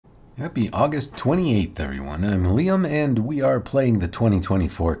Happy August 28th, everyone. I'm Liam, and we are playing the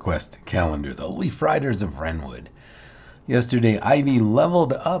 2024 quest calendar, the Leaf Riders of Wrenwood. Yesterday, Ivy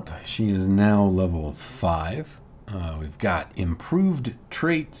leveled up. She is now level 5. We've got improved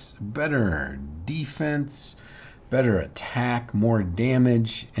traits, better defense, better attack, more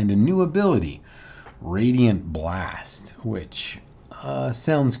damage, and a new ability, Radiant Blast, which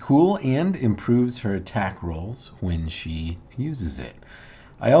sounds cool and improves her attack rolls when she uses it.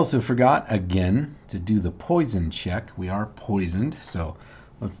 I also forgot, again, to do the poison check. We are poisoned, so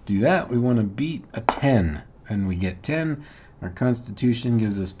let's do that. We want to beat a 10, and we get 10. Our constitution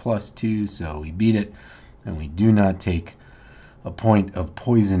gives us +2, so we beat it, and we do not take a point of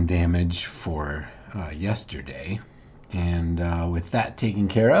poison damage for yesterday. And with that taken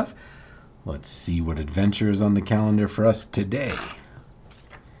care of, let's see what adventure is on the calendar for us today.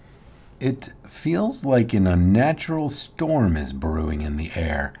 It feels like an unnatural storm is brewing in the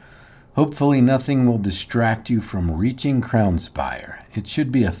air. Hopefully nothing will distract you from reaching Crownspire. It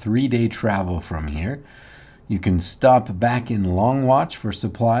should be a 3-day travel from here. You can stop back in Longwatch for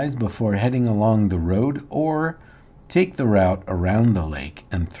supplies before heading along the road, or take the route around the lake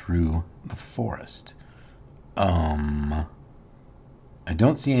and through the forest. I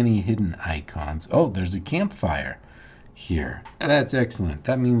don't see any hidden icons. Oh, there's a campfire here. That's excellent.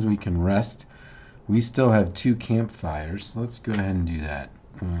 That means we can rest. We still have 2 campfires. Let's go ahead and do that.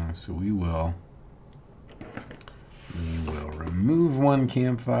 So we will remove 1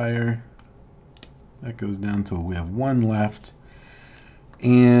 campfire. That goes down to we have 1 left.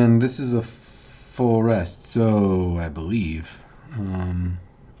 And this is a full rest, so I believe.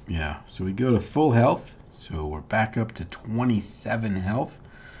 Yeah, so we go to full health. So we're back up to 27 health.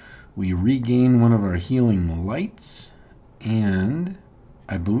 We regain one of our healing lights. And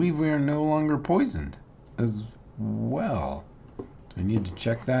I believe we are no longer poisoned as well. Do I need to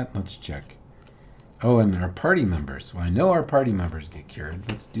check that? Let's check. Oh, and our party members. Well, I know our party members get cured.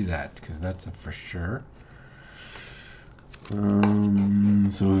 Let's do that, because that's a for sure.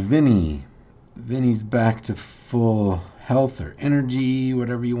 So Vinny's back to full health or energy,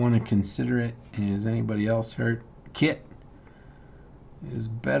 whatever you want to consider it. Is anybody else hurt? Kit is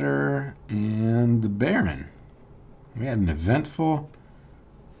better, and the Baron. We had an eventful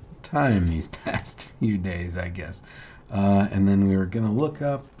time these past few days, I guess. And then we were going to look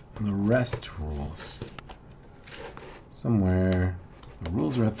up the rest rules. Somewhere. The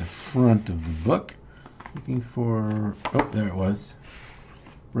rules are at the front of the book. Looking for... Oh, there it was.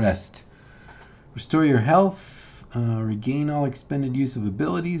 Rest. Restore your health. Regain all expended use of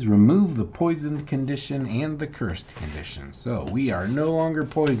abilities. Remove the poisoned condition and the cursed condition. So we are no longer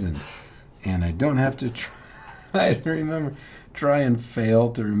poisoned. And I don't have to try and fail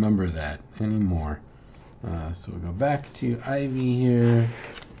to remember that anymore. So we'll go back to Ivy here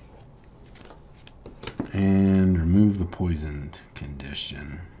and remove the poisoned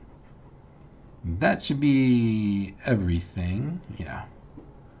condition. That should be everything. Yeah.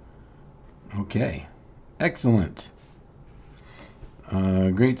 Okay. Excellent.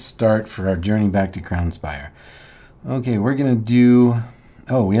 Great start for our journey back to Crownspire. Okay, we're going to do...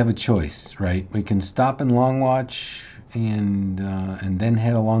 Oh, we have a choice, right? We can stop in Longwatch and then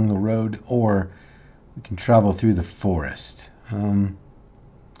head along the road, or we can travel through the forest.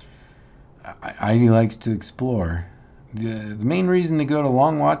 Ivy likes to explore. The main reason to go to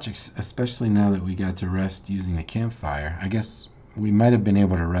Longwatch, especially now that we got to rest using the campfire, I guess we might have been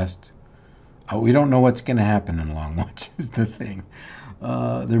able to rest. We don't know what's going to happen in Longwatch is the thing.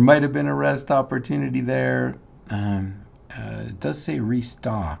 There might have been a rest opportunity there. It does say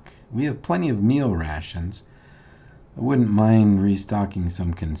restock. We have plenty of meal rations. I wouldn't mind restocking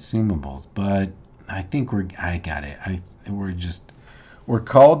some consumables, but I think I got it. We're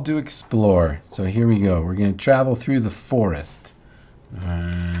called to explore. So here we go. We're going to travel through the forest.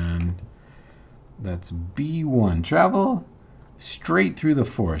 And that's B1. Travel straight through the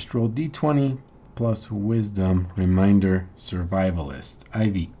forest. Roll D20 plus wisdom. Reminder, survivalist.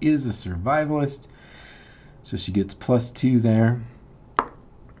 Ivy is a survivalist. So she gets +2 there.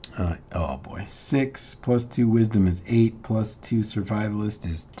 Oh boy. 6 plus 2 wisdom is 8. Plus 2 survivalist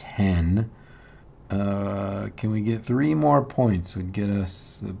is 10. Can we get 3 more points? Would get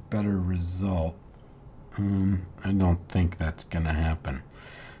us a better result. I don't think that's going to happen.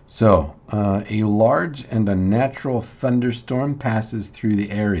 So, a large and unnatural thunderstorm passes through the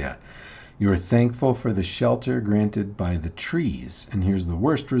area. You are thankful for the shelter granted by the trees. And here's the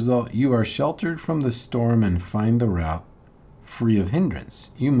worst result. You are sheltered from the storm and find the route free of hindrance.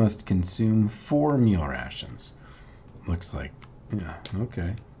 You must consume 4 meal rations. Looks like, yeah,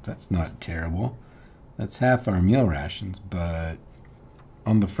 okay. That's not terrible. That's half our meal rations, but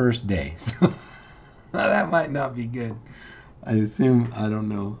on the first day. So that might not be good. I assume, I don't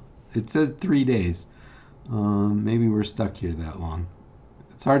know. It says 3 days. Maybe we're stuck here that long.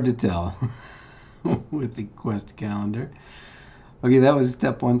 It's hard to tell with the quest calendar. Okay, that was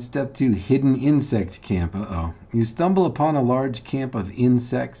step 1. Step 2, hidden insect camp. Uh-oh. You stumble upon a large camp of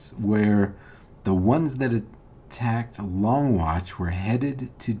insects where the ones that attacked Longwatch were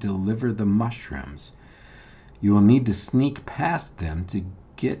headed to deliver the mushrooms. You will need to sneak past them to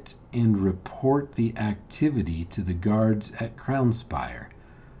get and report the activity to the guards at Crownspire.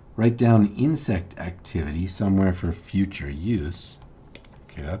 Write down insect activity somewhere for future use.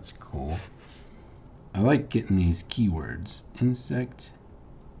 Okay, that's cool. I like getting these keywords. Insect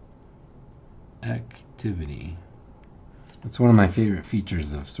activity. That's one of my favorite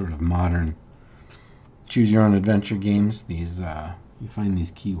features of sort of modern choose your own adventure games. These you find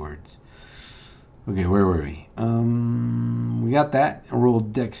these keywords. Okay, where were we? We got that.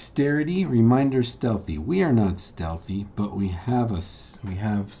 Rolled dexterity. Reminder stealthy. We are not stealthy, but we have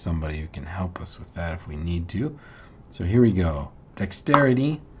somebody who can help us with that if we need to. So here we go.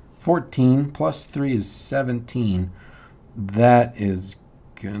 Dexterity 14 plus 3 is 17. That is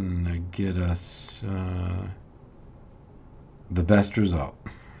gonna get us the best result.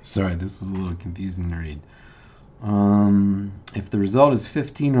 Sorry, this was a little confusing to read. If the result is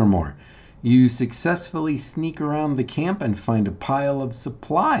 15 or more, you successfully sneak around the camp and find a pile of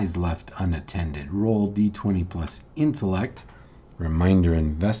supplies left unattended. Roll d20 plus intellect. Reminder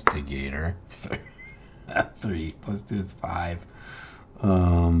investigator. 3 plus 2 is 5.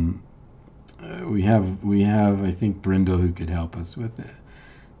 We have I think Brindle who could help us with it.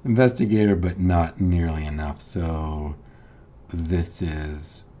 Investigator, but not nearly enough. So this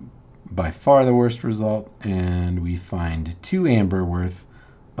is by far the worst result, and we find 2 amber worth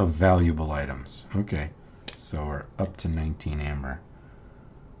of valuable items. Okay, so we're up to 19 amber.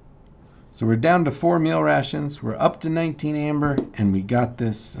 So we're down to 4 meal rations, we're up to 19 amber, and we got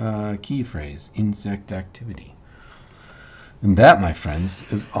this key phrase, insect activity. And that, my friends,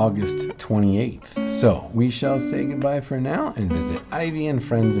 is August 28th. So we shall say goodbye for now and visit Ivy and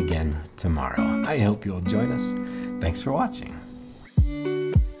friends again tomorrow. I hope you'll join us. Thanks for watching.